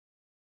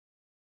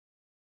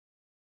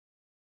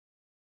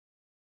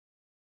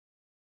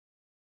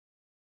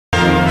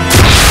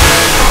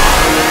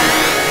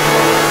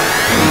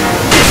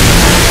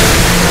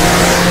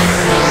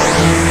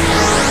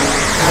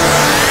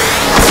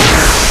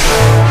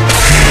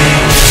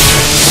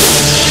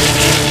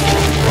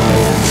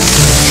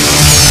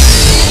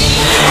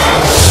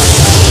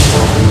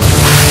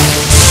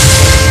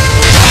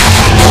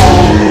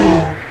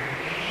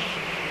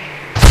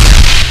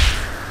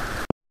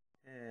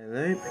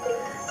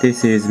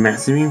This is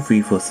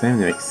Masterine347,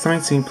 an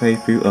exciting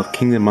playthrough of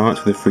Kingdom Hearts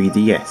for the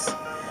 3DS.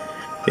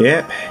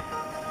 Yep.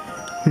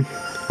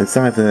 And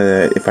sorry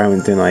if I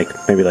haven't done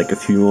maybe a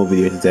few more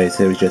videos today,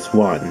 so it was just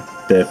one.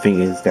 The thing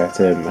is that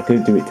I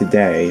couldn't do it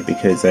today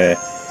because the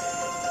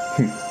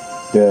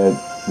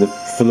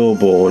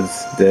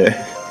floorboards,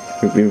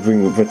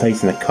 we're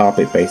replacing the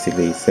carpet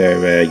basically.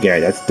 So yeah,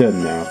 that's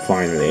done now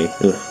finally.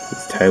 Ugh,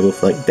 it's terrible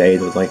for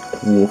days. I was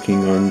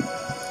walking on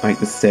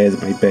the stairs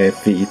with my bare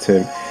feet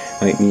and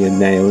near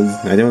nails.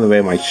 I don't want to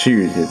wear my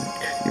shoes because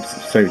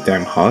it's so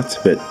damn hot,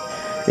 but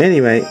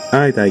anyway,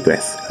 I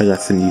digress. I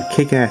got some new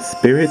kick-ass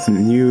spirits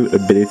and new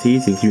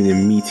abilities, including a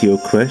Meteor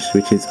Crush,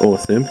 which is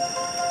awesome.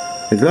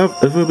 There's a lot of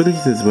other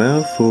abilities as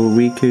well for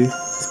Riku,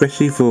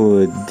 especially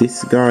for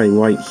this guy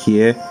right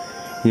here.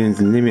 He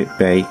owns Limit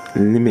Bait,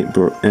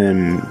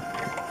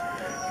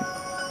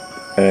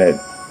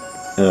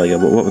 oh yeah,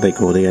 what were they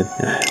called again?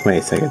 Wait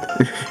a second.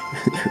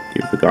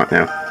 You forgot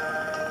now.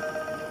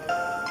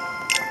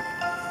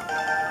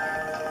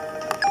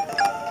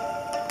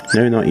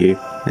 No, not you.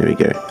 There we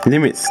go.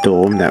 Limit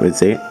Storm, that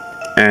was it.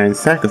 And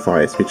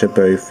Sacrifice, which are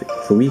both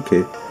for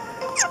Riku,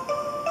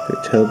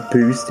 which help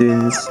boost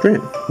in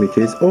strength, which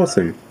is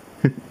awesome.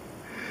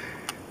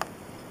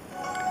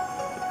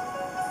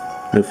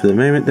 But for the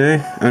moment though,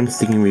 I'm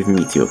sticking with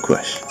Meteor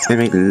Crush.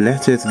 Anyway,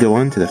 let us go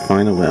on to the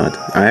final world.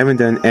 I haven't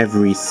done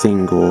every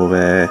single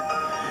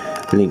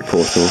Link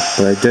portal,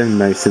 but I've done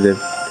most of them,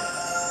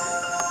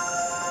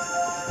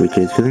 which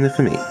is good enough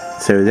for me.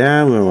 So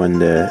now we're on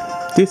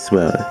this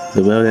world,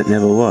 the world that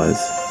never was.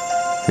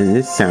 And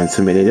this sounds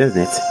familiar,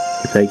 doesn't it?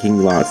 If you play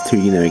Kingdom Hearts 2,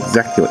 you know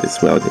exactly what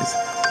this world is.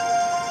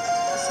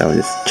 So I'll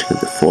just check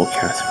the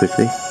forecast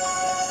quickly.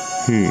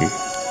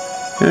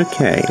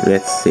 Okay,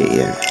 let's see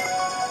then.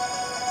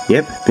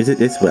 Yep, visit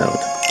this world.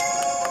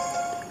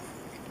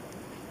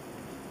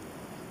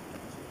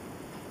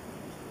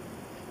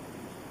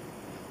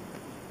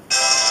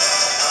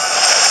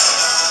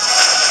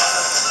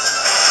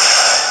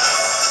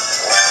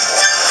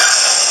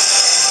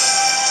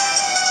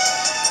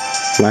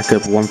 Rack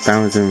up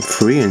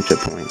 1,300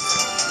 points.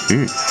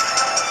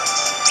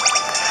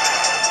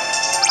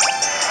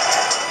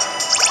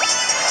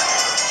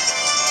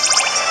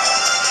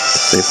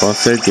 So far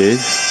so good.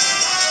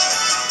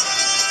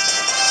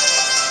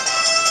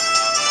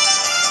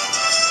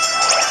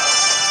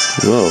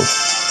 Whoa.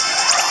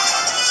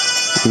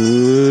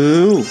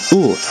 Ooh.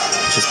 Ooh.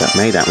 Just about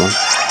made that one.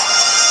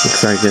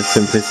 Looks like there's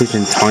some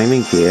precision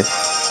timing here.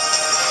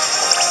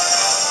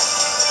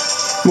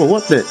 Well,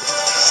 what the...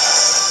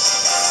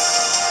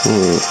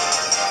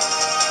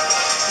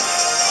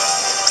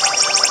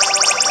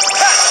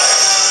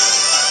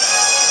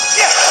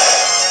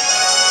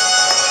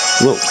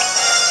 Whoa.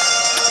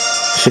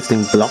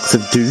 Shifting blocks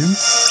of doom.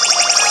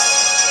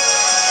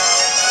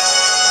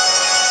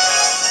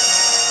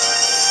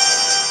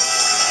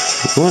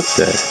 What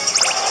the?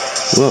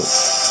 Whoa.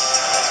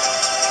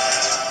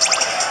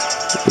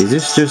 Is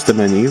this just a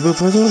maneuver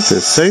puzzle?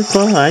 Because so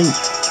far I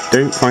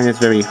don't find this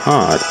very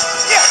hard.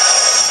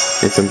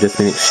 If I'm just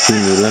been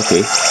extremely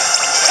lucky.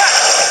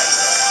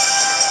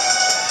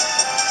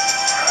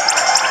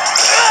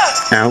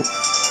 Ow.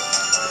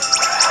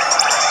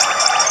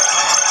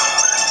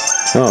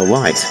 Oh,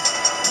 right.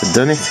 I've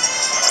done it.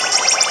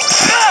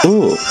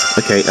 Ooh.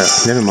 Okay,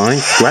 never mind.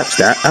 Scratch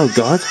that. Oh,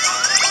 God.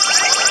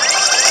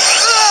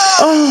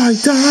 Oh, I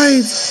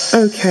died!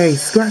 Okay,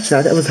 scratch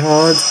that. That was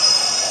hard.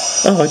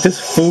 Oh, I just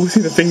fall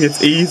through the thing.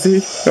 It's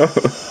easy. Oh,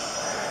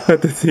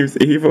 that just seems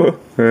evil.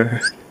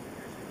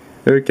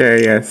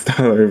 Okay, yeah, start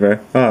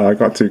over. Oh, I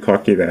got too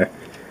cocky there.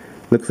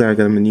 Looks like I'm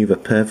gonna maneuver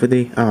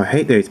perfectly. Oh, I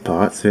hate those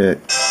parts where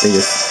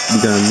you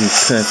gotta move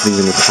perfectly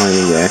in the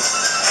timing there.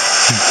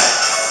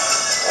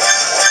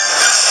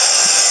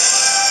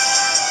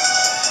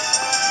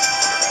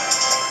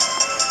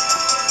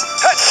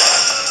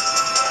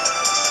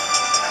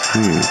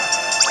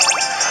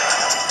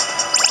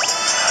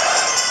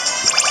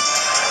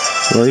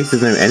 Well, at least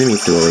there's no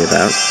enemies to worry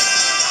about.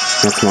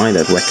 That's my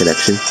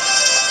recollection.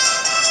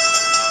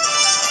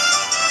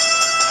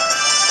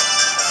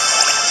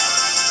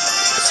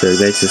 So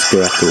let's just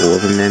go after all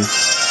of them then.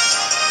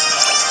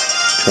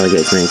 Try to get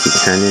as many as you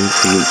can in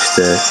to reach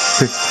the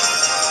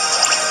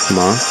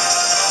mark.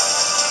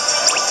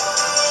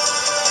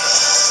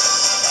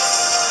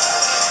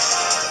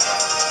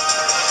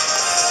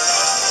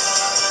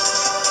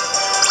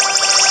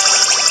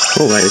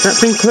 Oh wait, is that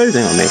thing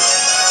closing on me?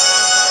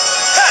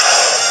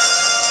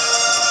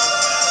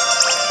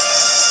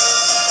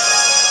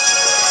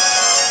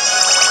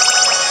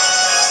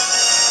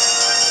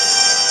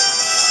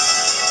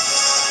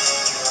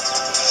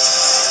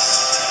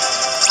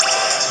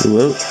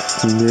 Whoa,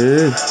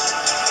 yeah.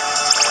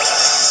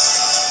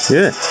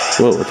 Yeah.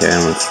 Whoa, okay, I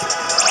almost.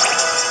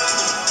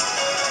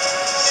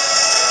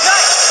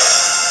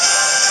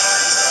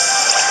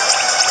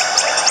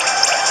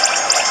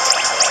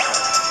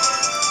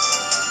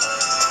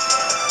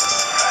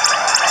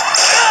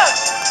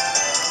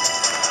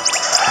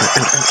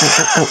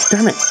 Oh,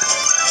 damn it.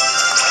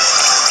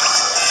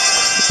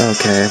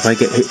 Okay, if I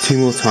get hit 2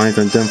 more times,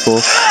 I'm done for.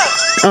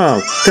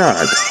 Oh,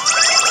 God.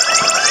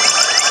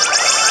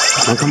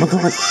 Come on,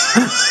 come on.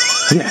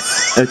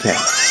 Yes, okay.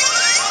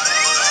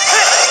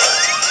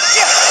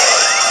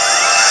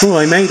 Oh,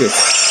 I made it.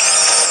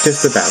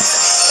 Just about.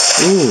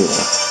 Ooh.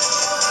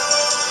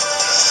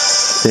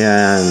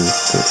 Yeah,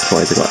 that's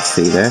what I got to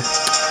see there.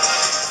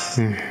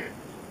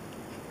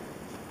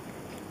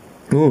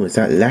 Ooh, it's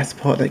that last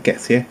part that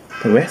gets you.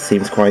 The rest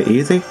seems quite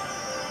easy.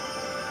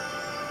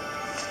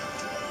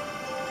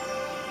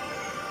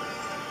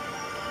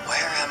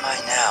 Where am I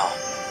now?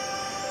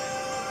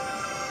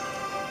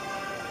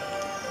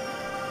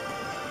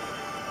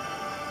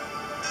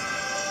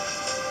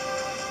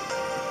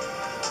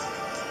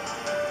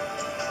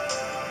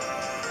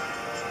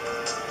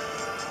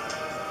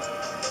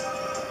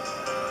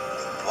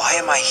 Why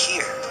am I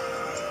here?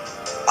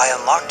 I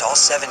unlocked all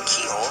 7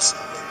 keyholes,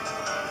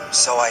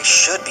 so I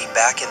should be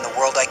back in the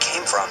world I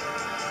came from.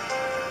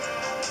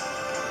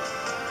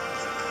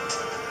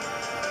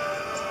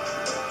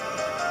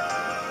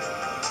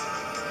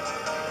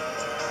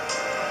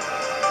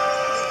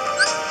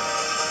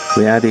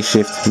 Reality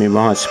Shift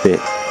Mirage bit.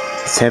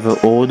 Sever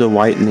all the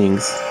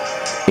whitelings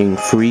in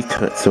 3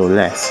 cuts or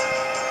less.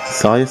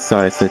 Side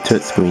size the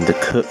touchscreen to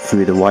cut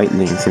through the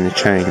whitelings in the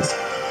chains.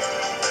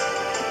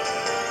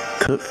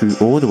 Cut through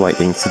all the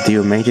whitelings to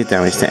deal major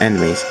damage to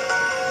enemies.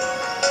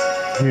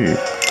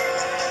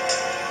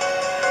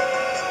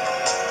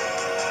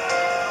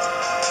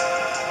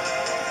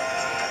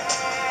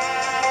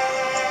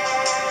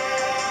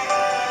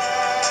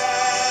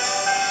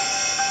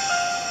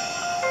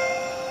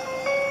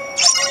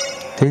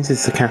 Since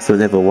it's the castle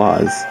level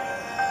was.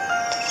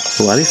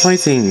 Who are they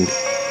fighting?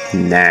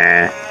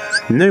 Nah.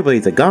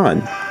 Nobody's a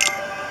gun.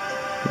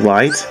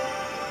 Right?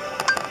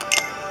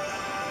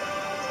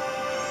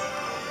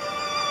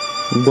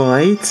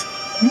 Right?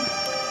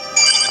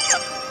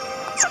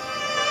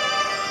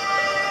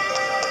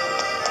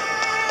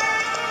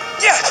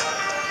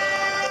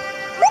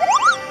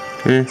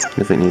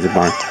 Nothing needs a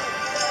buy.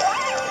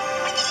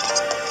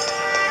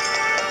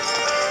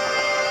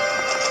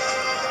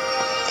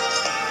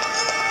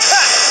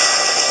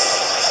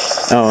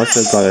 Oh, I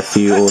also got a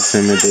few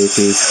awesome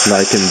abilities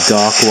like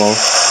Dark Wall.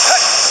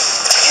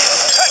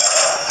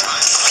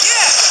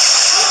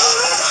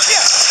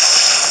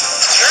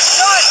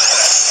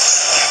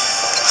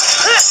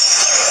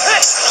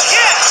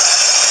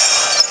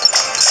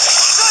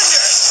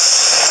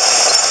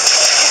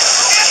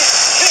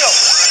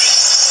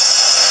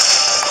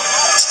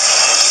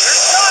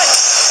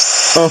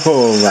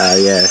 Oh wow,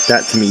 yeah,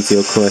 that's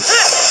Meteor Crush.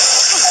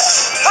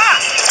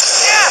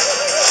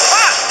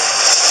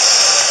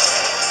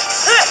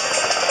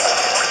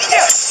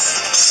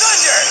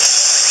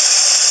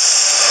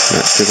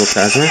 That's Triple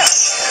Plasma.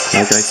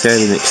 Like I said,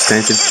 in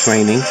extensive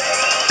training.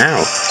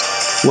 Ow!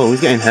 Whoa,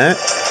 he's getting hurt.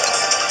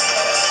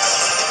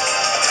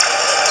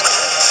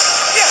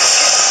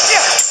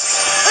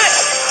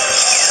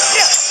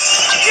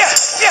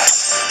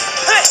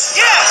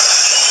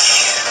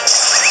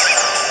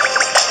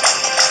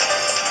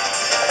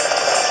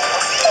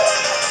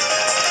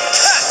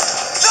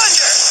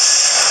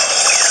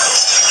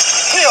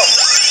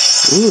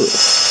 Ooh,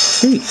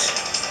 sheesh.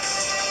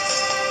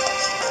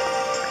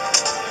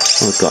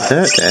 Oh, it got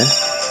hurt there.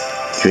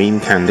 Dream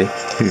Candy.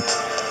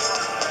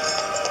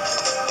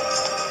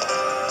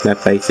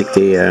 That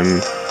basically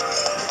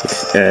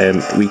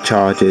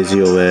recharges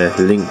your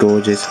Link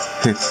Gorges.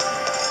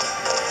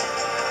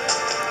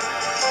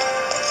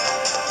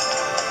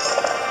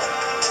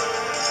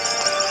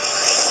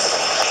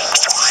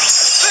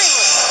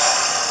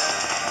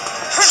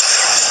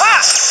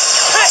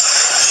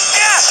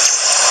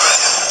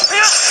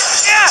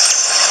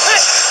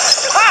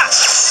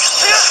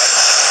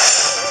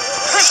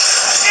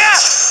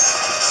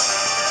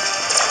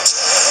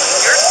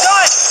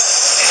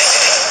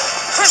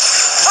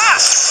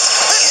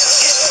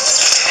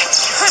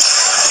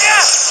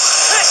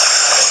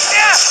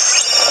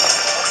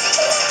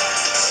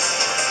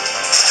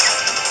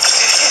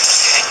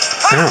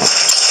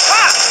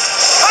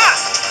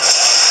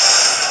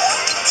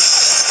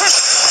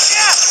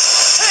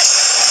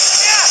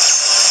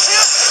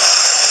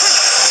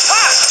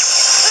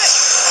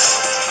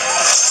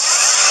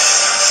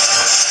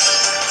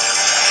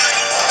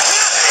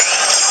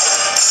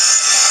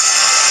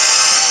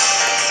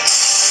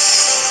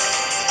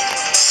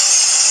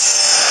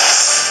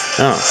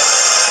 Oh.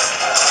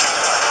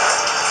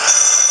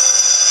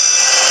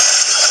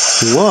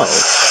 Whoa.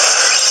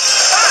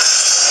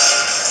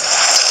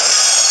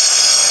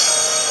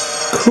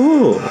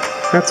 Cool.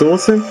 That's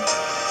awesome.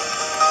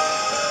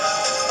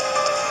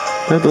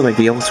 That looked like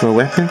the ultimate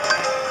weapon.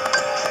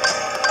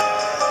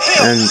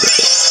 And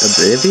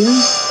Oblivion?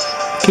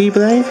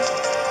 Keyblade?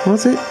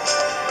 Was it?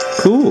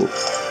 Cool.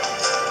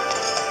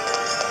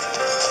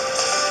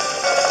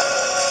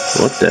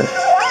 What the?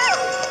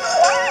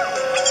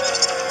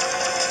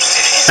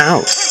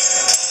 Ow.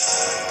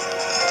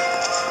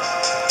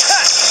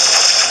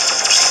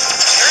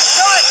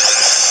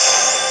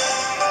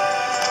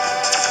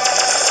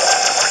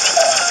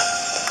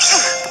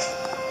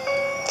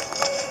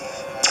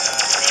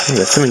 Oh,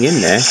 there's something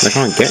in there. I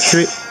can't get to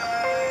it.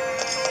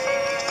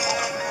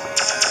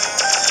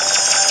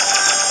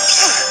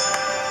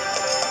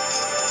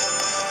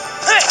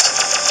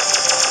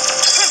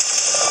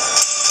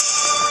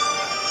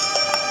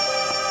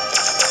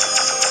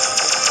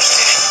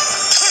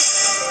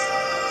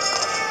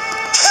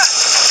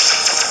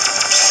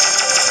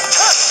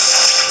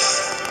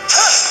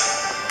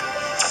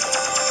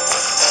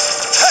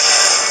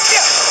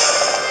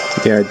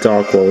 Yeah,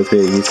 Dark Wall is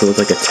really useful. It's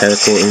like a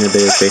teleporting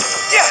ability.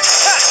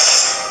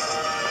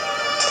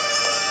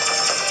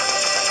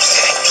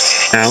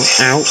 Ow,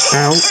 ow,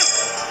 ow.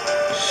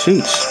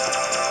 Sheesh.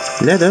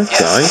 Leather,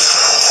 guys.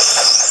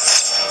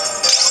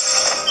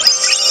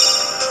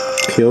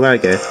 Kill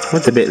that guy.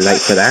 What's a bit late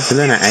for that? I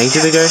learned that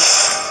ages ago.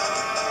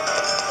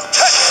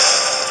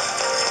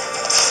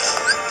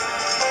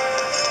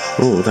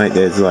 Oh, like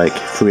there's like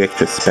 3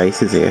 extra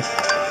spaces here.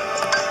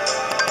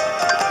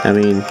 I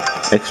mean,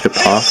 extra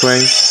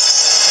pathways.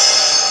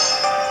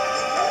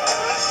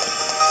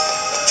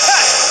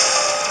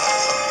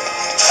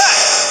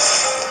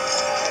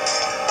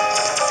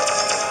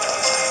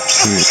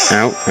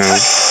 Ow, ow.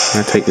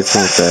 I'll take this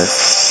one first.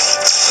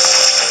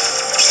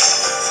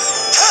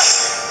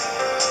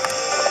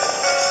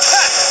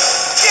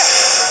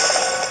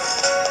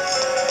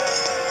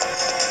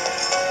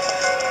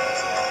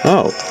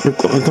 Oh,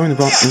 I'm going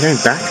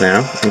back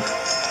now.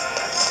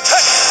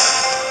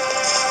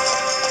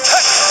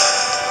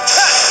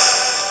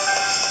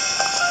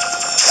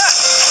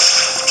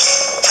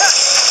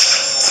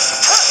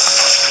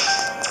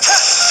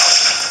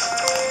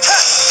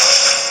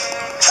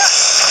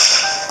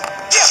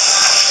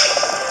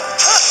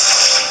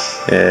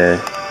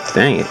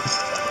 Dang it.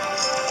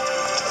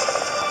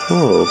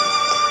 Whoa.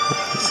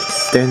 This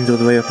extends all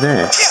the way up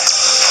there.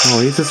 Oh,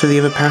 is this for the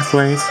other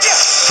pathways?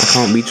 I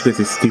can't reach with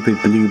this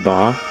stupid blue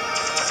bar.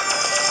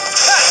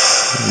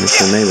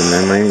 So maybe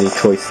then my only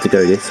choice is to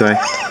go this way.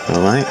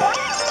 Alright.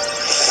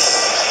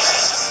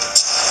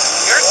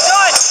 You're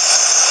done.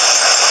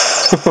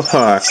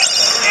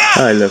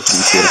 I love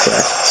BTL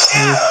Crash.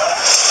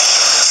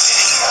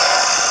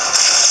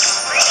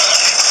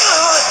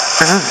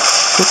 Ah,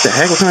 what the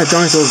heck? What kind of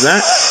dinosaur is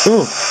that?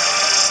 Oh!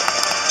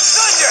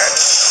 Thunder.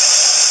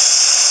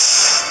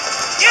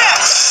 Yeah.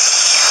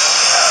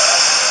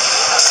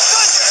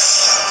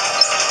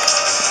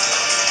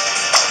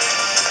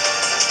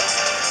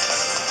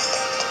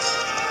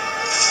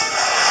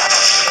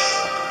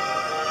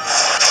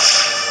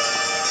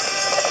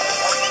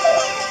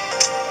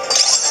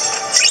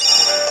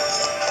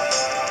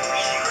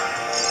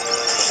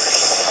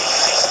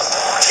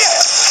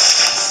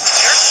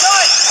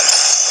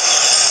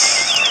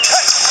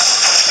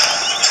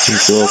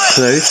 It's all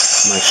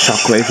close. My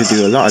shockwave should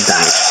do a lot of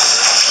damage.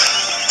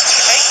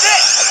 Take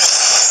this.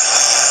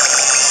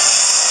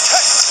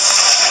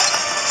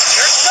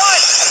 You're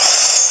done.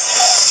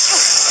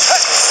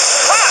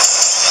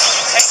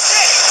 Take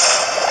this.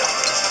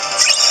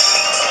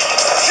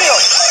 Feel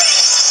it.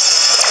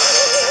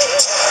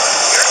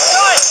 You're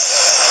done.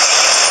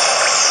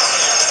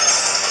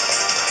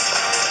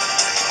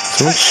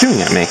 Someone's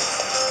shooting at me.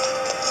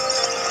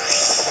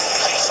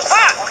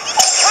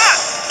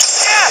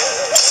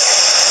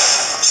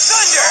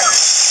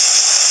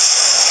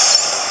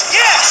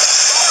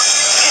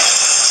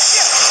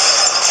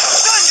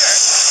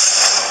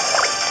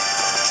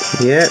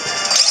 Yep,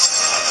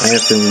 I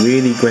have some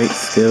really great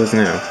skills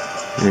now.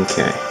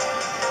 Okay.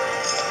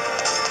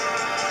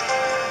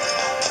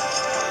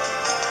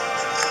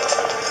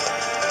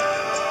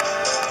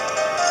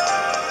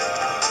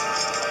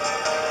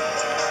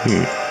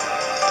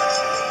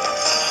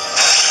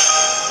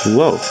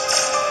 Whoa.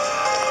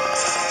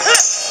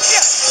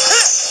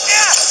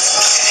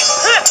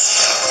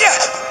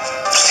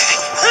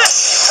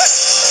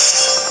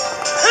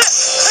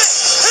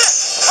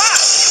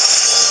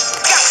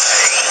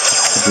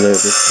 Blow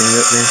this thing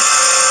up there.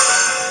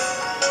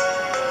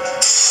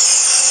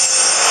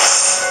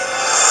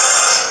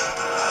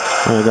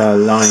 Oh, I gotta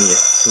line your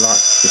slot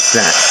to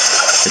slash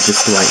at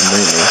just the right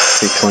moment,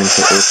 so you're trying to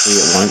hit all 3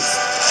 at once.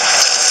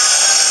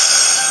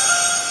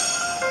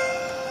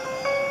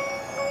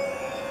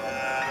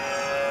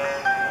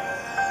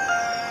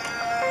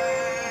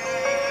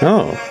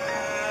 Oh.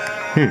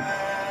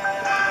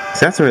 So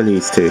that's where it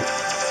leads to.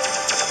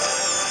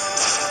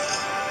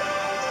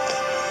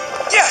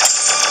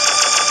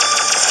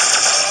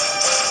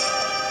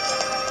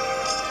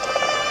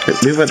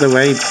 Move out the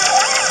way.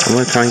 I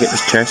want to try and get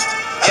this chest.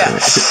 Yeah.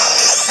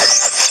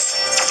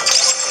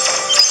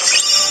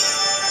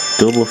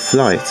 Double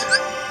flight.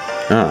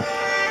 Ah.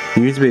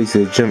 Use ability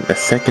to jump a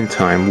second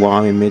time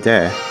while in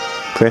midair.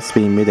 Press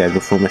B in midair to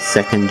perform a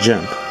second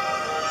jump.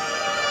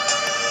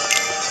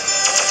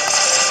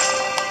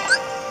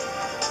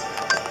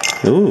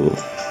 Ooh.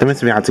 I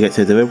must be able to get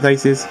to the other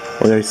places.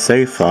 Although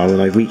so far,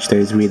 when I've reached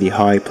those really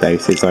high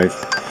places, I've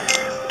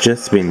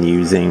just been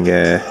using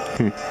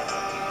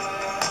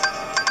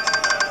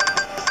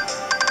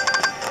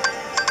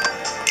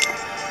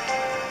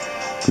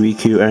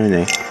Riku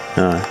only.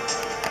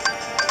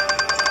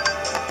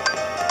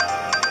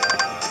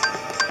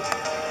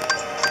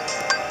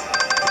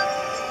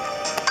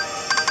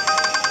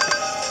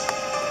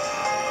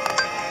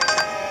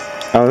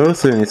 Oh,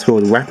 also it's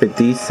called Rapid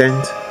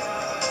Descent,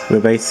 where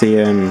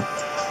basically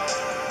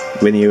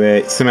when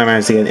you somehow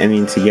manage to get an enemy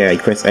into you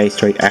press A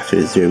straight after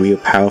it's a real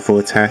powerful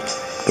attack.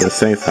 But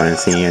so far I haven't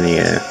seen any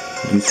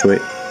use for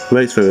it. It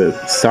works for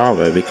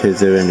Sara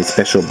because of his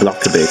special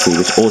block ability,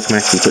 which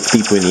automatically puts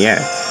people in the air.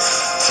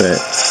 But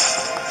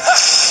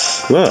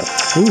whoa,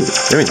 ooh,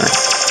 very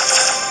nice.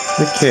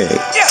 Okay.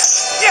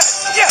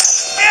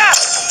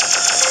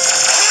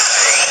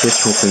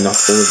 This one's to knock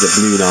all of the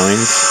blue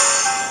lines.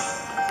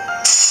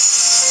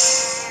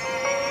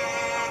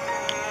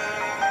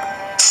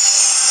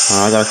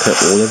 I gotta cut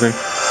all of them.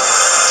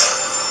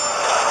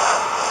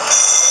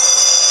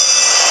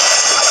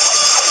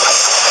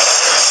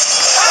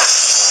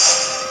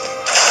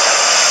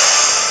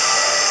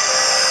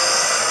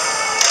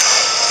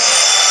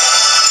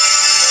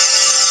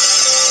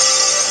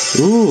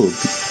 Ooh,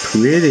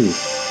 pretty.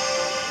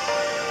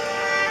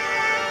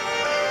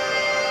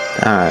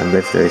 Ah,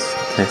 both those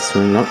tests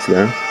were not to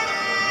go.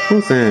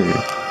 Awesome.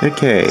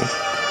 Okay.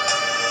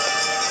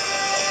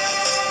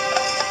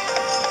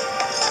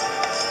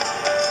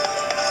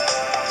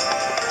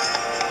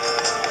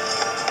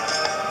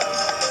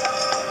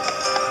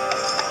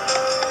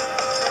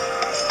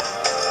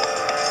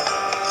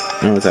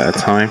 Oh, is that a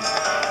time?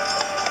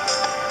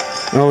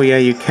 Oh yeah,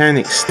 you can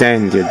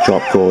extend your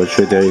drop gauge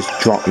with those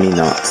drop me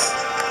nuts.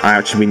 I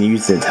actually been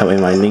using it to help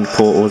in my link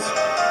portals.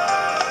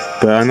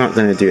 But I'm not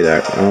going to do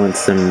that. I want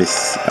some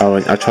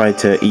I tried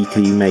to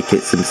equally make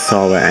it some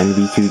Sora and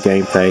Riku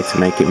gameplay to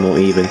make it more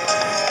even.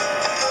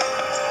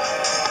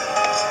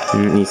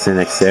 Needs the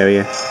next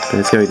area. But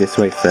let's go this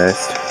way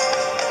first.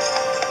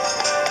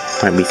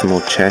 Might be some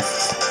more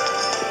chests.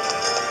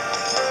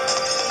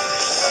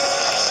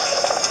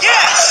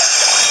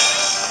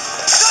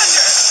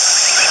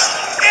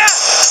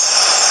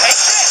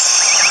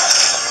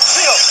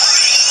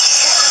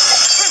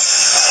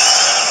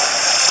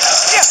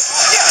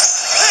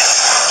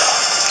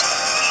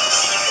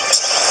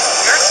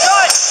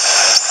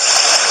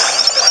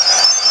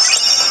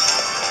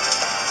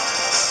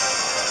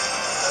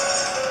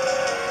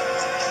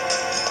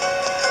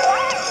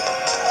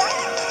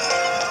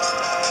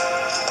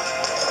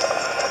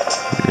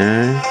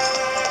 No.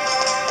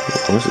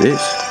 What's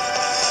this?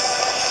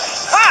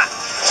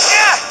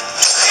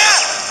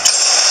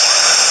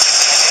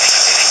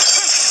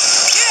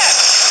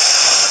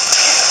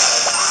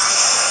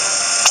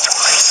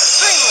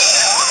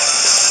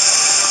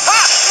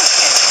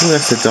 Oh,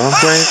 that's the dark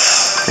wave.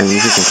 And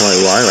you did quite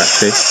a while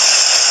actually.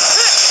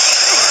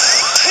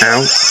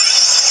 Ow.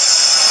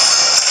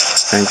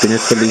 Thank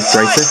goodness for Leaf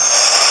Bracer.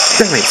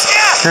 Damn it!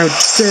 How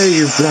dare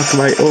you block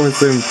my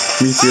awesome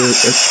meteor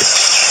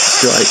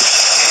strike.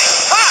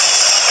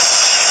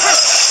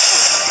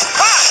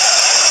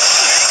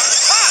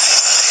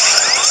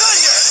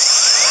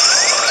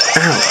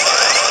 Ow!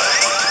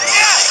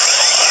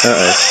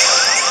 Uh-oh.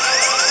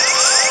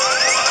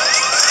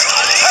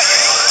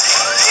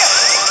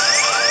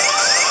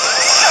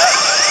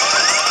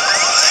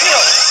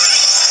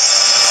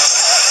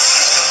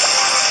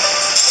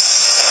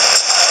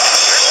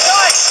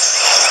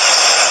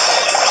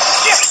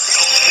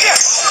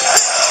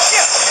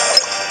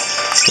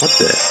 What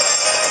the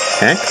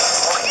heck?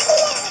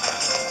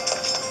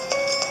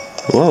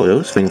 Whoa,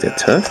 those things are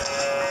tough.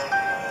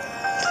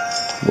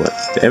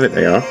 Whatever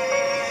they are.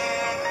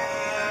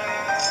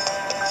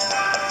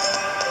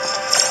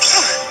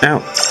 Ow.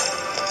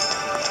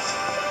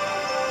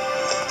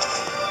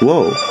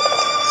 Whoa.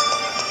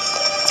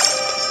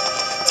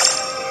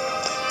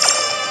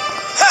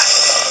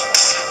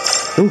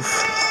 Oof.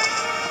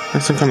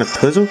 That's some kind of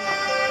puzzle?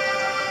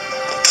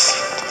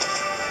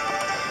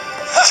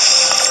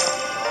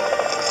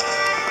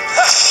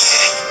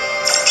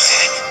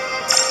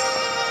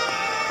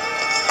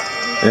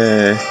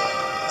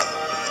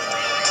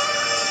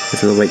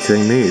 Just gotta wait till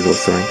they move or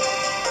something.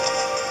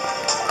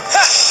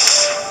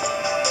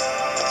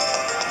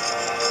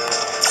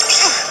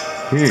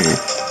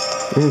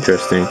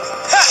 Interesting.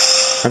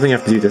 I think I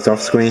have to do this off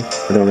screen.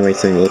 I don't want to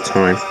waste any more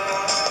time.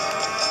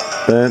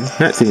 But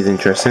that seems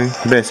interesting.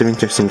 There's some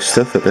interesting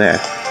stuff up there.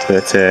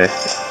 But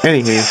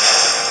anywho,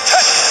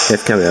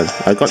 let's carry on.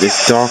 I got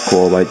this dark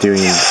wall by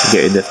getting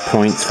enough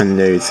points from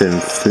those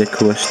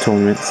Flicker Rush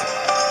tournaments.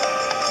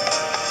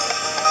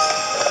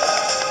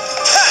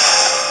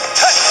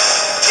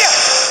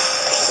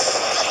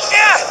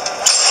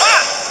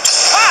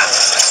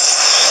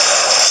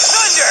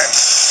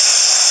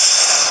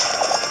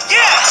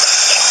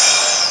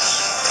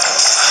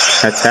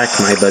 Attack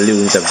my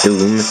balloons of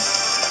doom.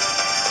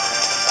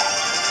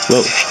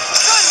 Whoa.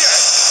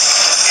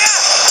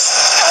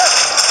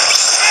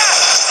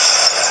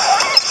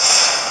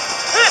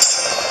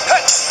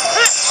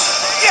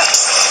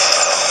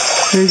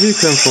 Where did you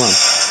come from?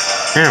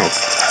 Ow.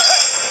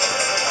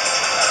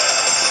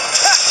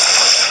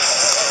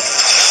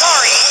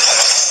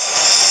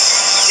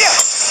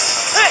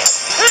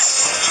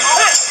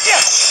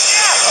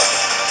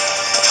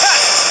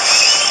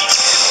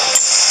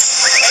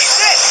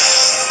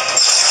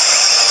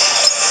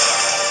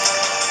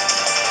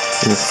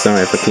 I'm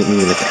sorry if I keep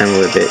moving the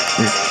camera a bit.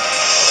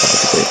 Hard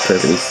to keep it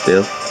perfectly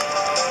still.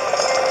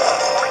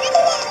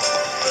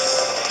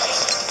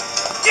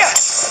 Yeah.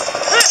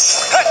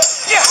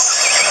 Yeah.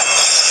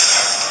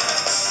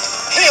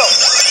 Heal.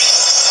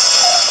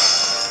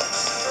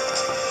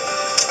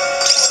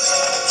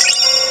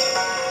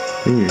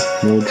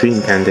 More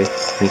dream candy.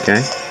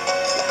 Okay.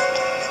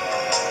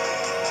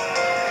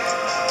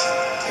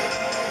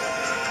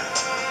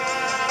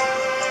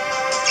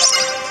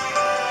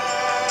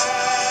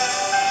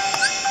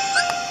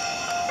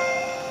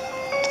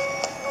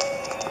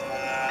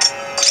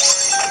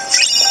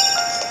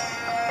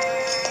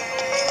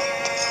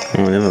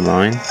 Oh, never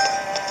mind.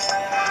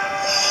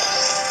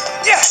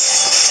 Yeah.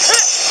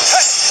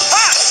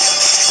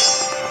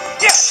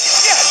 Yeah. Yeah.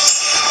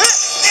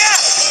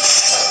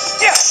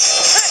 Yeah.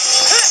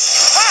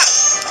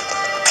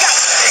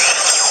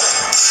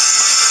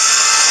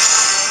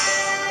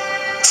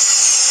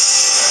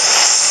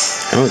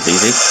 That was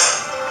easy.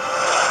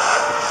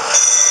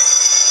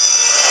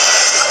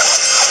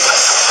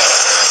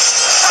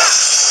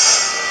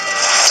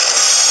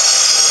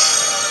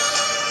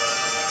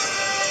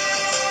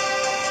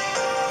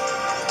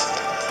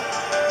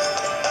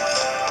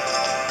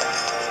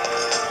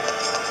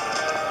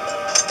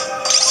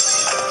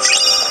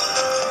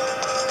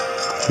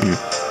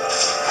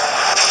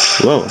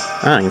 Whoa,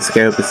 I can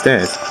scale up the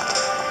stairs.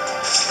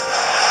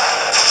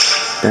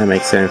 That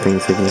makes certain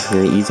things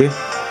significantly easier.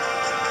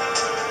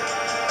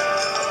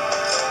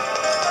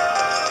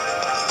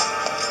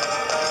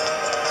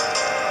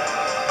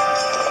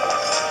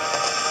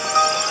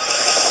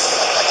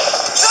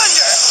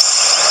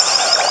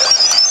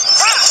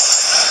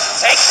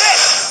 Take this!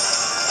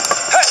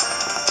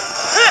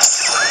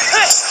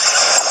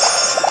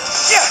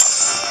 Yeah!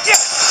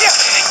 Yeah! Yeah!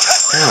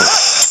 Ow.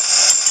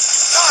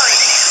 Sorry!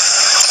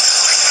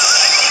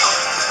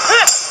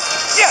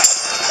 Yeah!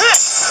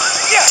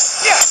 Yeah!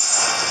 Yeah!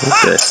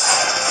 What's this?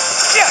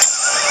 Yeah!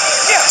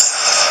 Yeah!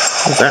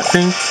 What's that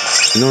thing?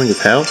 Annoying as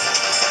hell.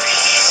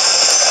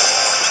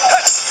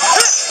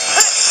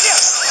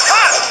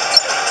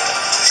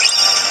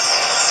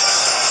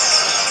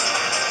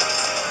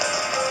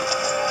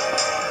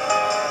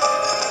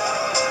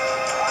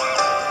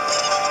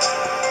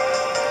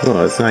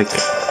 Oh, it's like...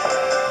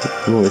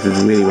 Oh, this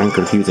is really one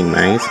confusing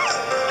maze.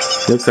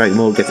 Looks like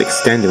more gets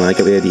extended when I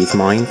get rid of these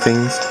mine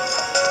things.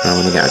 I'm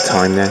running out of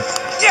time there.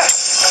 Yeah!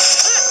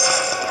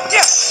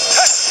 Yeah!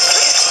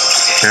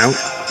 Ow.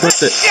 What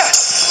the... Yeah!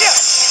 Yeah!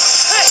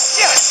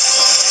 Yeah!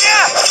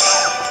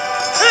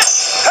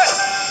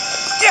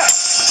 Yeah! Yeah!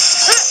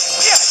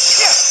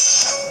 Yeah!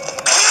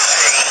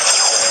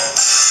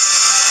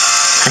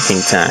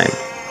 Hacking time.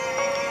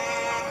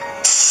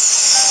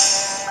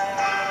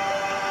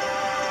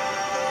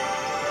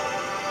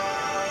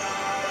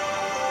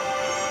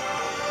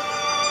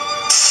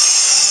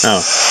 Oh.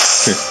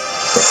 Smash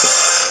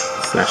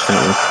that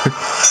one.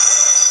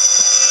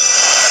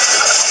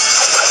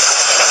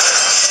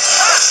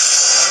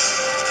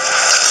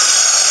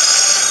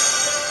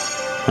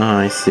 Oh,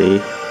 I see.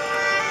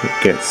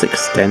 It gets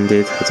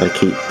extended as I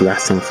keep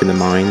blasting through the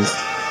mines.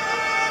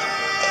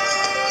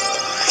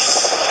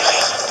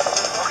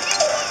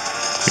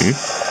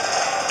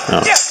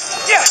 Oh. Yeah!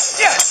 Yeah!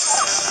 Yeah! Yeah!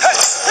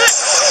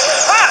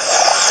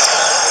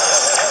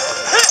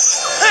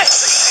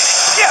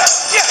 Yeah! Yeah!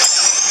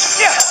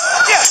 Yeah!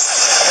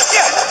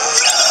 Yeah!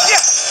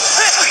 Yeah!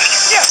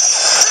 Yeah!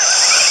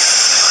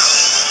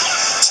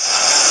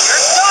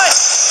 You're done!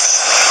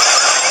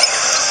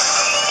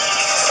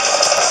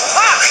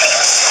 Ha!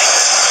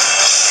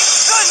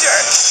 Thunder!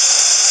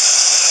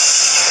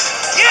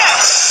 Yeah!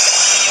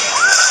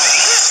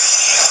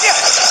 Yeah!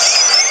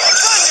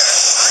 Thunder!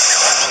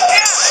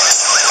 Yeah!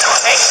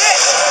 Take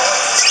this!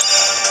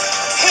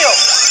 Heal!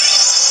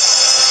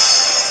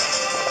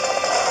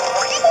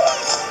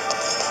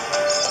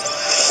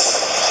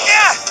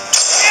 Yeah!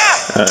 Yeah!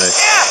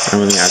 Yeah! I'm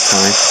running out of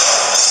time.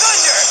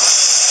 Thunder!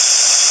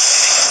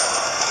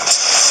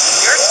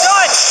 You're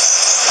done!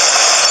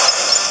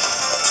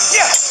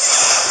 Yeah!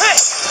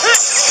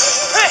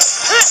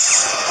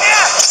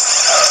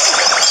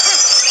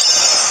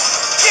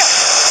 Yeah!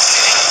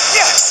 Yeah!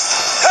 Yeah!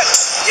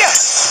 Yeah!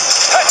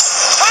 Ha!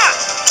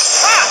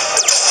 Ha!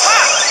 Ha!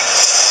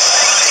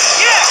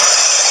 Yeah!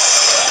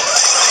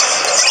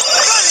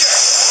 Thunder!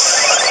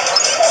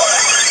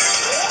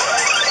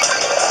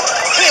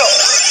 Heal!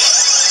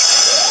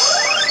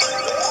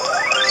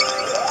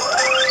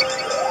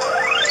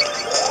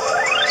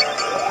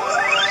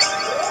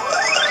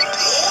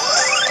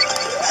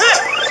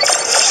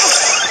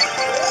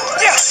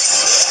 Yeah! Yeah!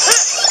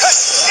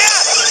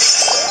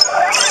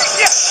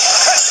 Yeah!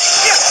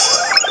 Yeah!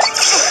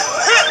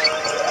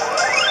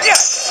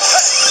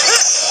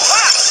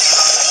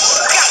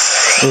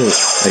 Oh,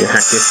 I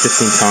hacked this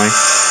just in time.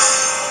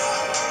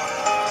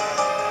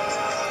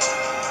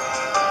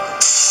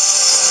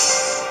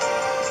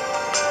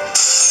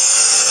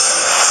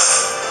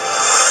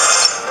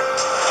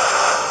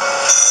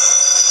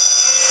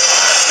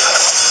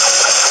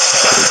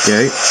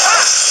 There we go.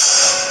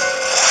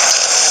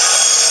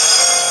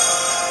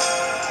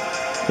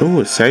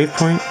 Oh, a save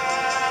point.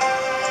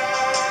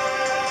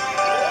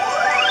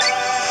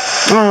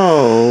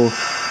 Oh!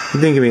 It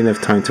didn't give me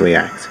enough time to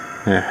react.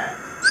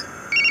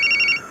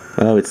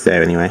 Oh, it's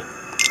there anyway.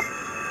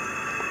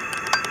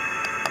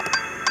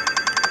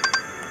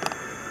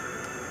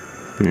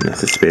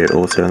 That's a spirit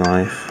also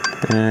alive.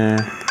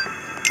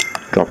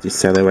 Drop the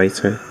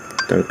accelerator.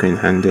 Don't go in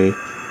handy.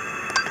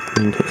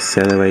 Link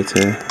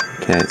accelerator.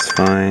 Okay, it's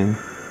fine.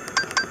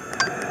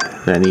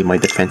 I need my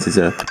defenses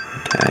up.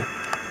 Okay.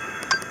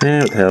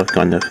 What the hell?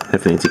 Got enough.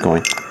 Infinity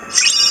coin.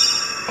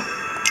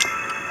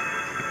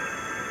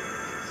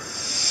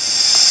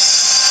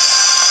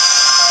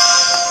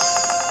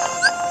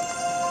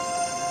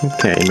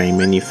 Okay, main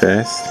menu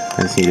first.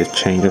 I just need to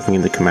change everything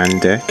in the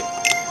command deck.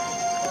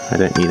 I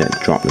don't need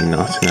that drop the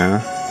knot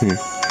now.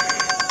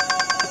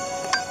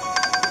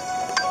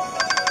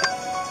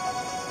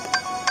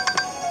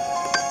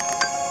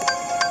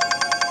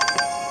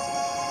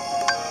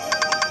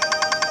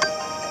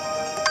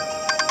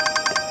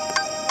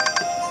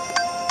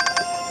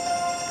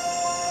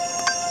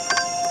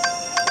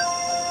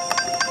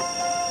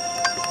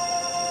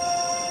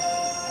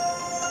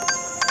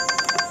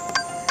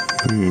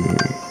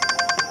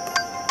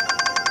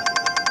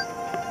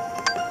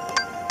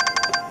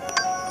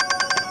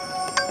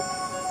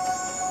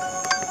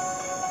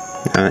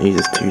 That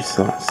uses 2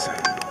 slots.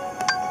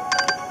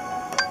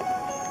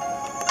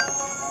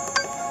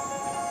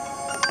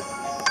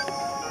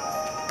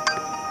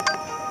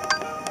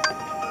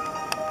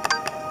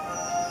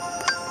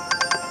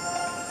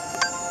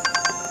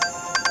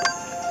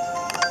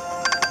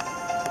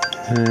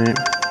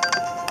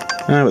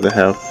 Oh, what the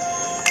hell?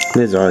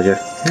 Blizzard.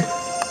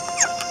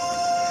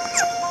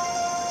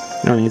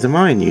 Oh, these are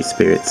my new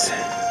spirits.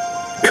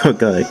 God,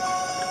 God,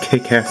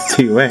 kickass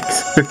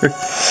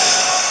 2x.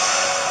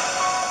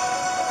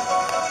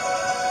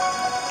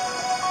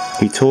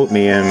 He taught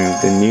me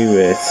the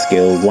new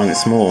skill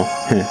once more.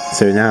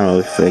 So now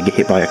if I get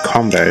hit by a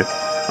combo,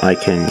 I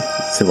can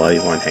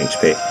survive 1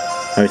 HP.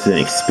 I also an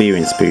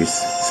experience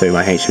boost, so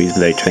my HP is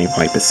below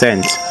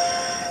 25%,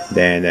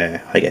 then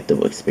I get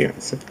double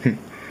experience.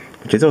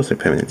 Which is also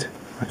permanent.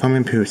 I can't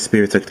remember who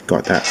spirit I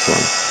got that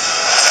from.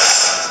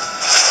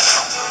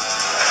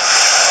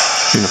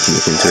 I'll have to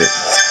look into it.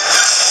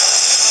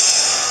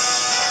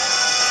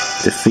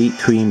 Defeat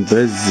Queen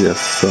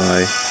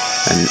Butterfly.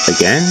 And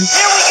again?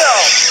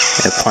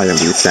 It'll probably won't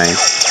be the same.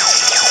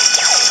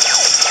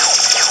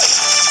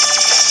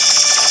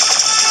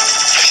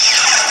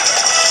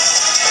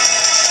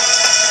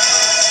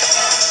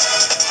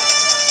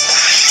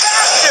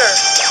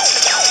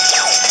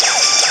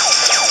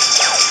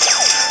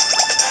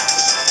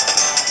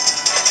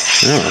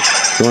 Oh,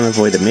 if you want to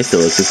avoid the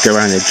missiles, just go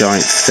around a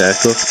giant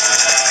circle.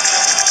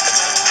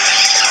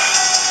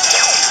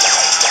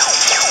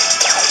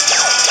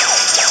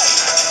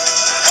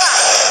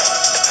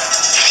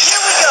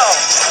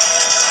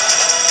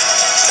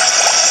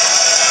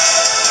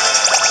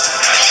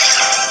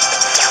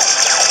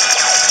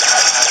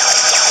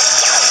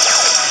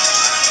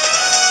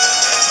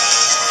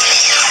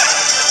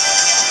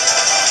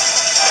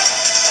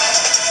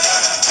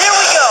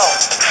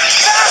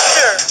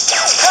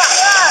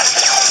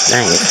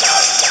 Dang it.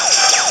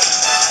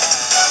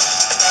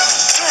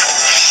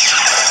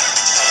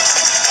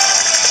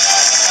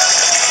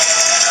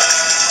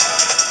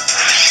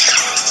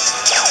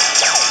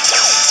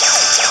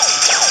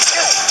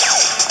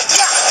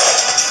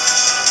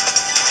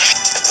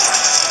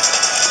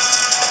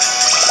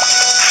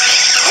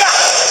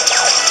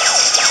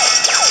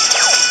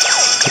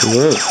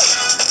 Whoa.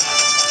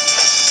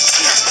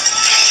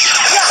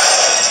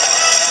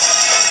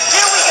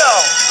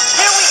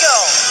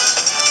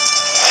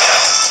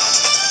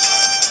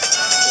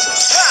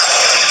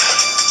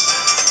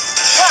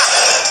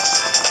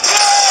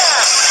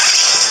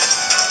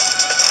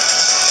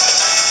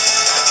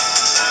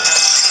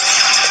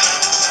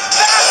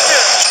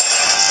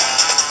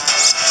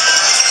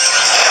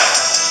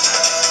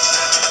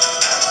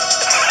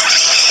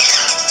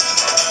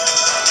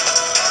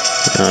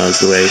 Oh,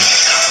 great.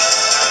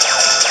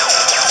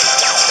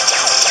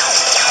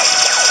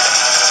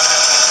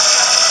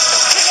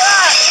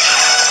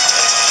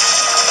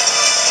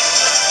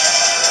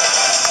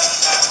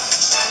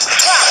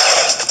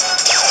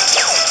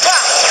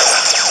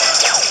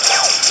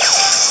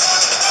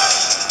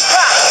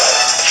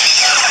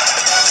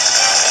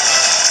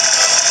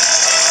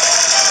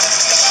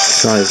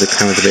 Sorry, the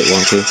camera's a bit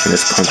wonky and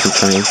it's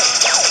concentrating.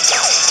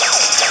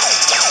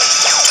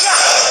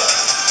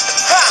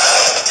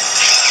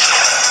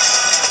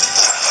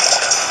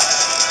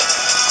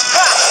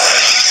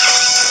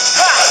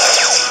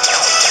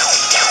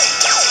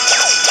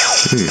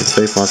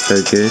 So far so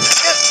good.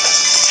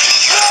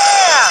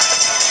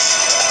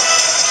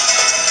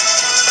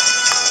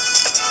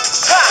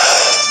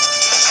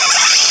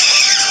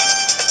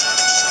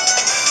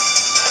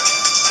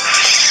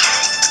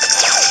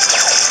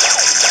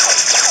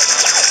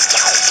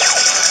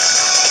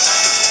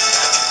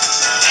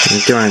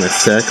 And go around a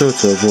circle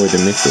to avoid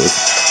the missiles.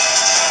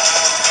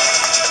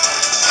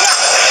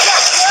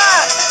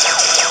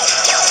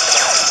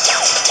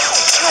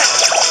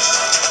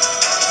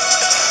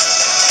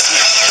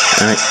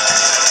 Alright.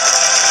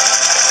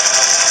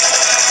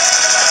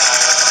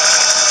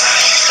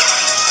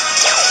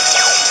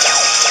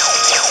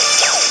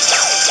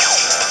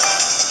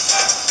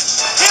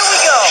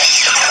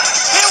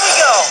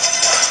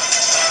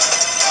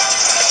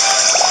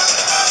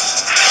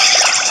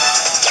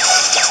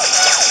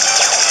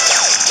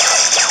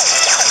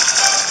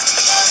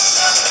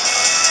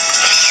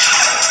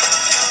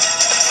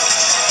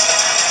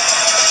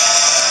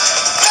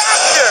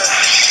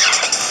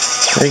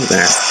 Take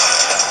that.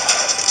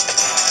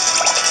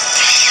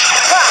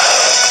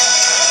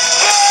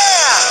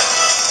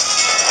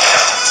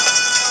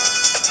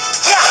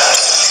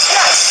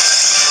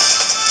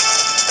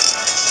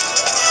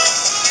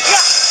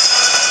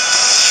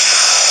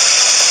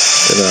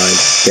 Did I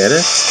get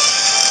it?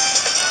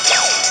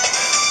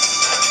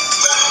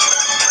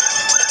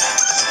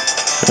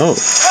 Oh.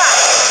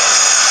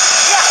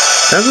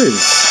 That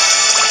was...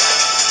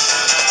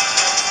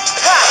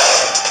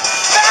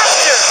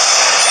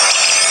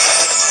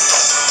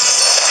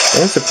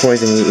 that was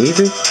surprisingly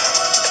easy.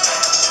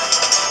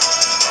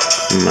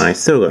 I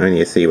still got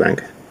only a C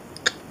rank.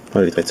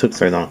 Why did I took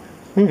so long?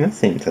 That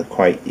seemed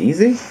quite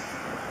easy.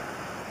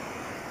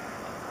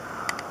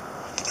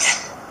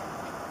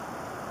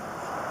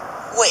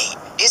 Wait,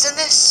 isn't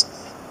this?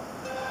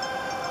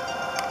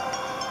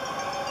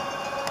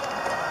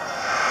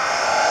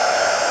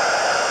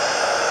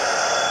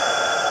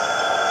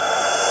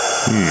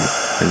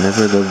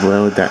 Another the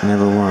world that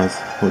never was.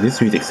 Well,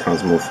 this music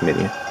sounds more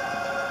familiar.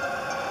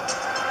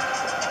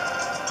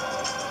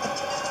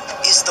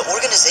 Is the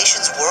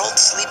organization's world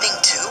sleeping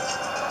too?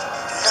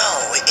 No,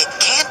 it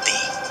can't be.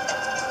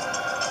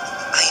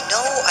 I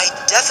know I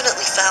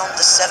definitely found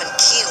the 7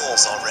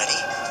 keyholes already.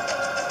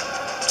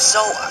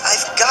 So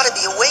I've got to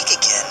be awake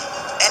again,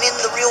 and in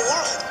the real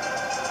world.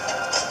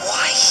 But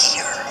why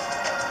here?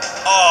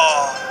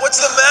 Oh, what's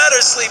the matter,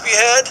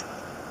 sleepyhead?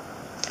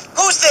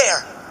 Who's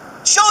there?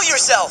 Show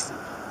yourself!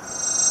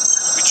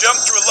 We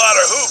jumped through a lot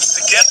of hoops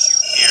to get you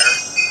here.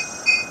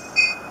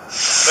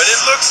 But it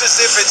looks as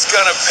if it's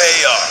gonna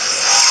pay off.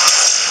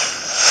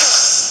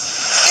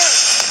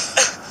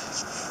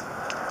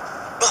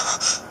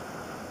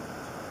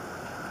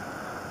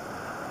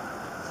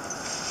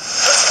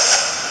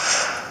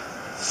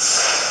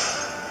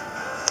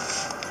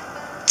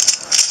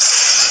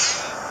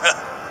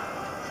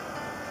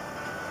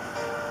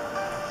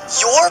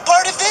 You're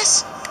part of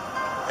this?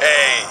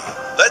 Hey,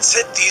 let's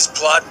hit these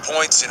plot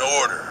points in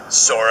order,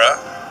 Sora,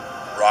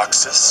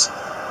 Roxas.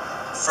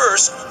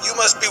 First, you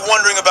must be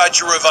wondering about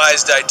your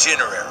revised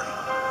itinerary.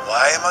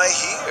 Why am I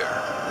here,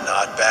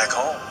 not back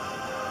home?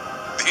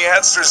 The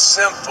answer's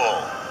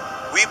simple.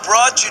 We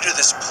brought you to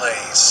this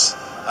place.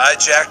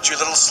 Hijacked your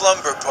little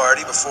slumber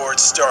party before it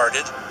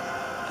started.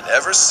 And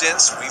ever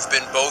since, we've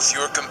been both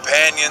your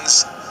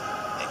companions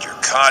and your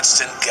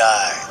constant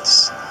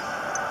guides.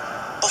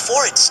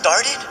 Before it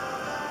started?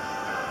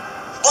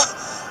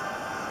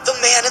 The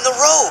man in the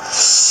robe.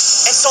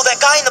 And so that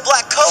guy in the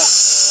black coat.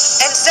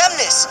 And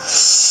Zemnis.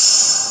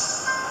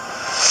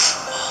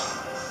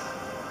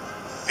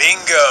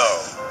 Bingo.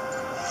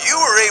 You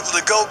were able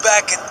to go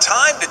back in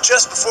time to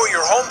just before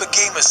your home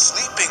became a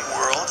sleeping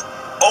world,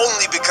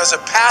 only because a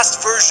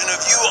past version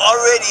of you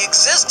already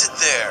existed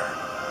there.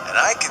 And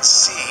I can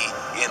see,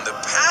 in the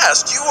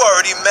past, you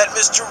already met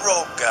Mr.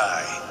 Robe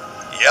Guy.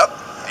 Yep,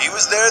 he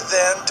was there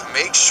then to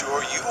make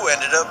sure you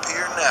ended up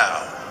here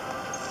now.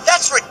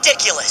 That's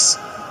ridiculous.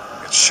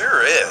 It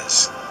sure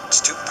is.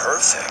 It's too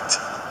perfect.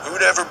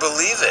 Who'd ever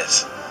believe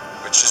it?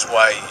 Which is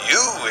why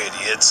you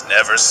idiots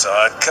never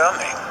saw it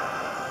coming.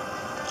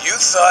 You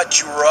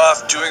thought you were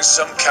off doing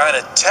some kind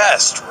of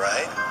test,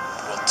 right?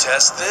 Well,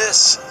 test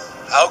this.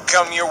 How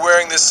come you're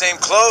wearing the same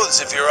clothes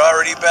if you're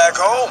already back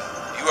home?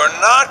 You are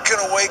not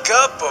gonna wake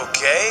up,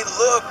 okay?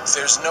 Look,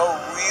 there's no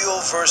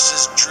real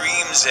versus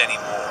dreams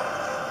anymore.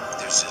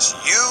 There's just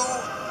you,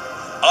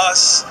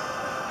 us,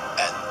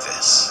 and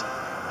this.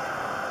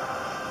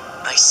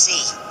 I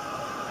see.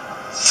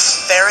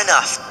 Fair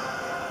enough.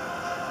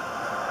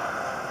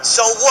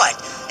 So what?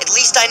 At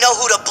least I know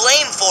who to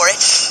blame for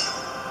it.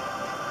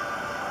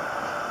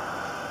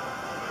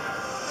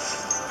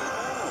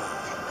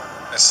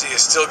 I see you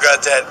still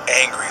got that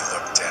angry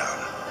look down.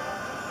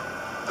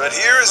 But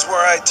here is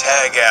where I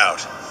tag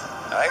out.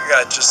 I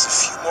got just a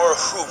few more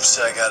hoops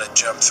I gotta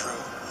jump through.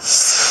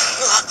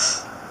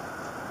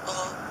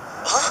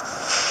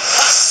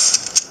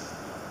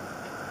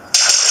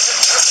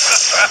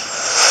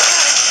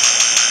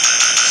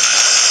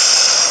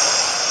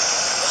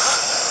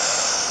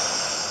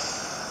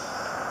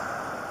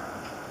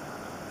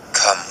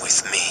 Come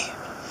with me.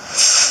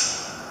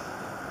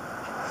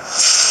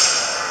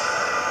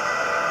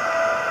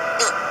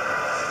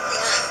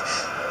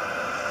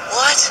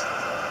 What?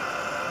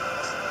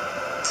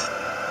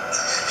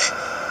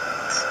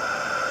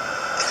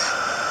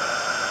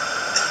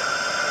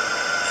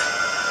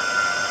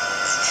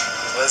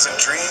 Pleasant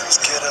dreams,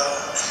 kiddo.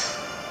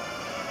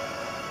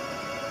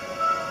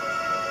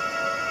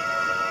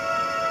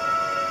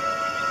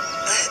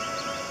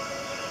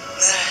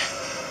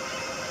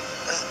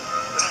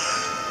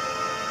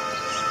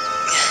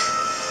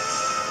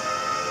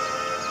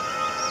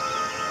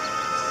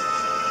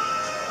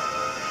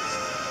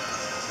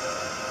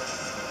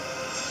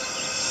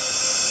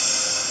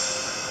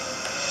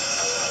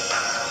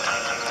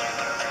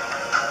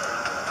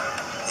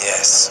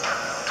 Yes,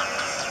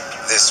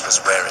 this was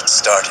where it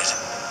started.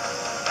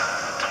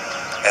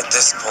 At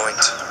this point,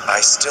 I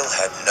still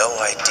had no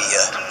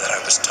idea that I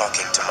was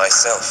talking to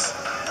myself.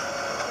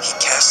 He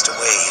cast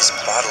away his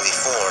bodily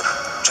form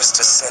just to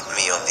to set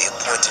me on the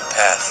appointed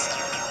path.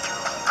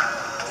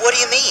 What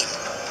do you mean?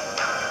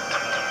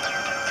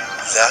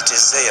 That is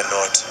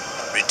Xehanort,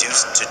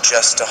 reduced to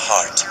just a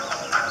heart.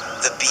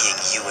 The being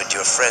you and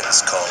your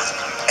friends called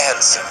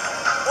Ansem.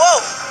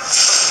 Whoa!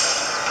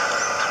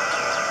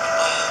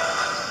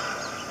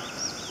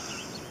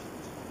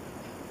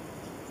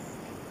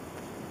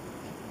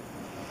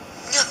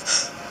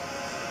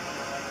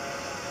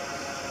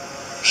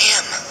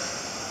 Him.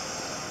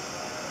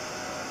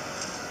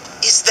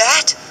 Is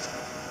that?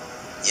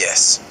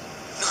 Yes.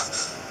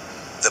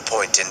 The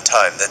point in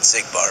time that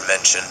Xigbar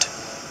mentioned.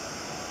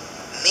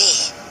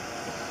 Me.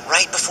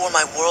 Right before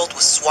my world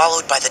was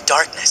swallowed by the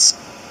darkness.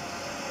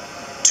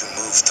 To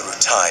move through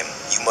time,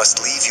 you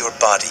must leave your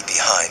body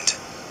behind.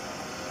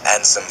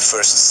 Ansem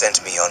first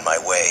sent me on my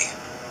way,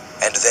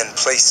 and then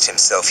placed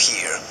himself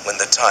here when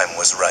the time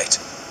was right.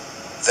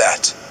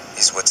 That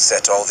is what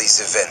set all these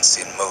events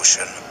in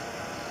motion.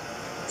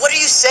 What are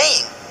you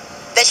saying?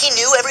 That he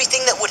knew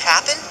everything that would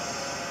happen?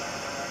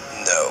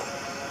 No,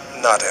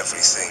 not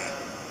everything.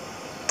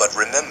 But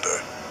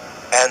remember,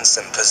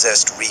 Ansem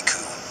possessed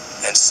Riku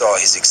and saw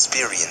his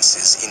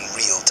experiences in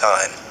real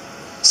time.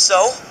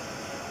 So?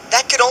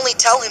 That could only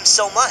tell him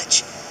so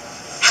much.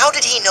 How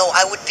did he know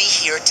I would be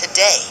here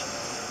today?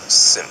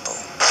 Simple.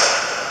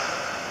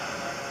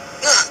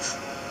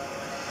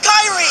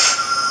 Kyrie!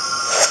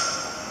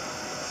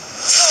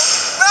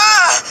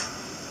 Ah!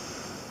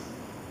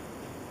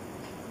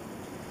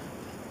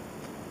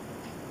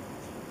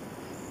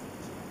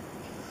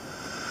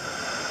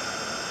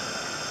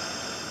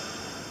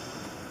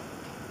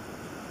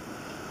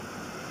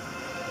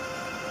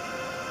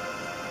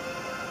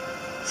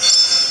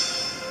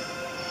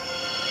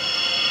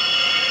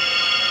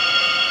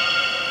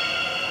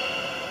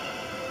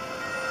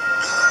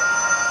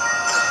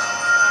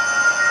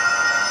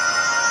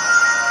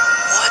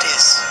 What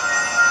is...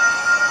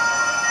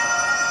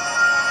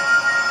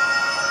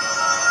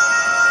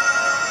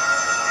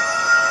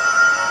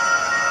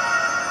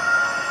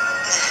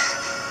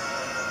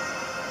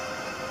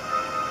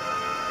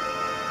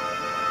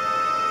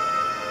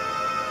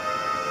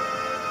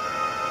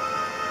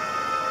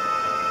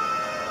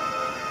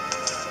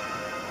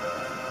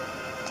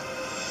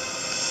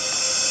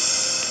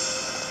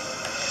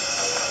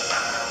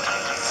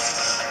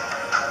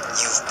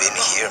 You've been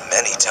here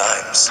many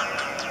times.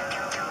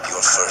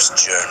 Your first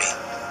journey,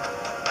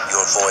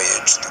 your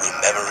voyage through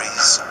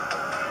memories,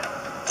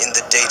 in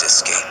the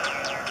datascape,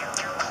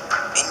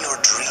 in your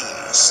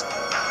dreams,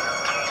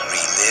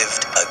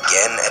 relived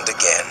again and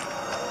again,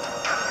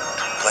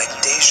 like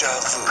deja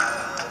vu.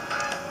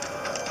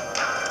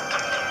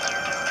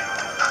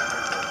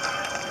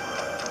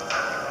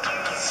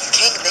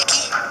 King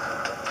Mickey?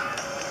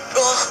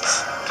 Oh.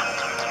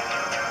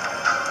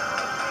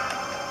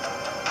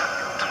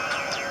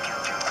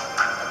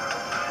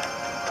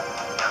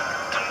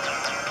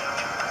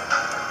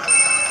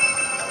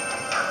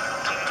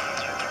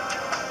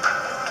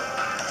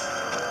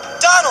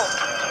 Donald!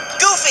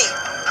 Goofy!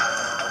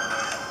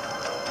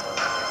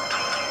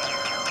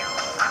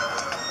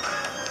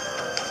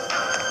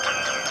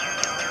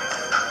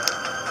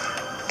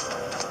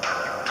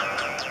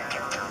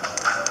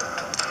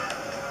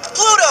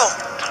 Pluto!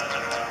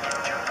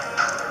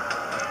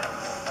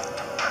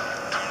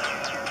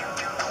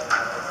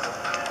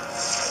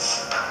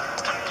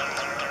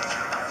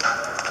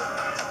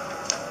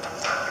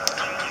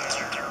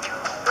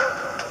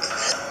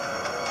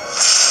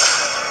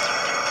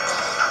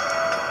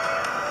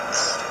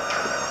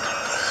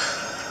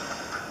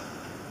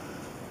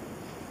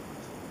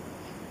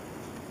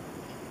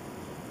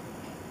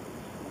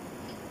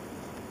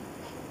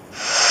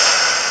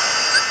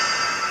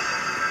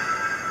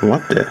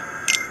 What the?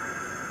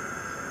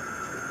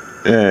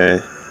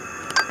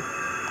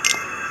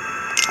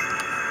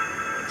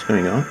 What's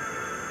going on?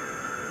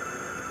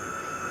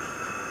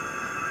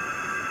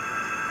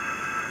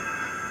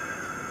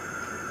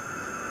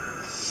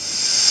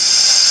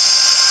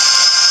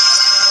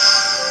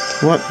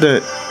 What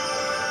the?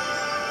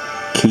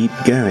 Keep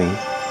going.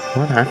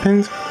 What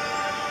happened?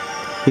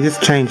 He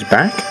just changed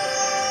back?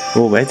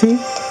 Already?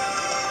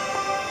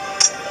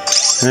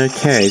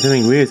 Okay,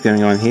 something weird's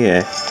going on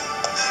here.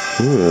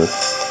 Ooh.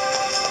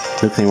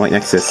 Looking right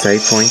next to the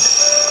save point.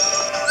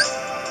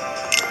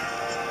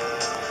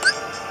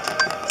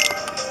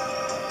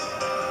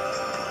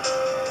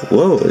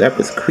 Whoa, that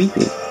was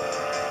creepy.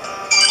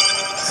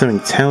 Something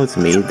tells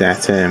me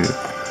that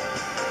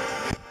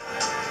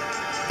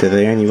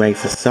the only way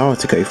for Sara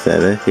to go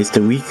further is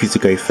for Riku to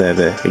go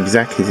further,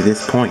 exactly to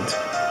this point.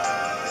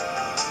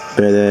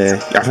 But I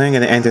think I'm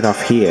going to end it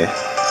off here.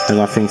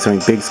 I think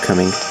something big's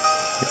coming.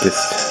 I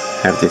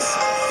just have this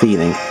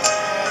feeling.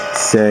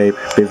 So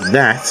with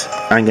that,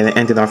 I'm going to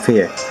end it off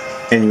here.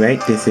 Anyway,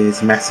 this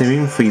is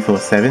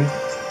Masamoon347.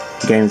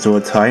 Games all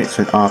types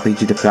from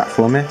RPG to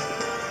platformer.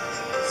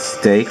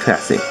 Stay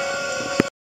classic.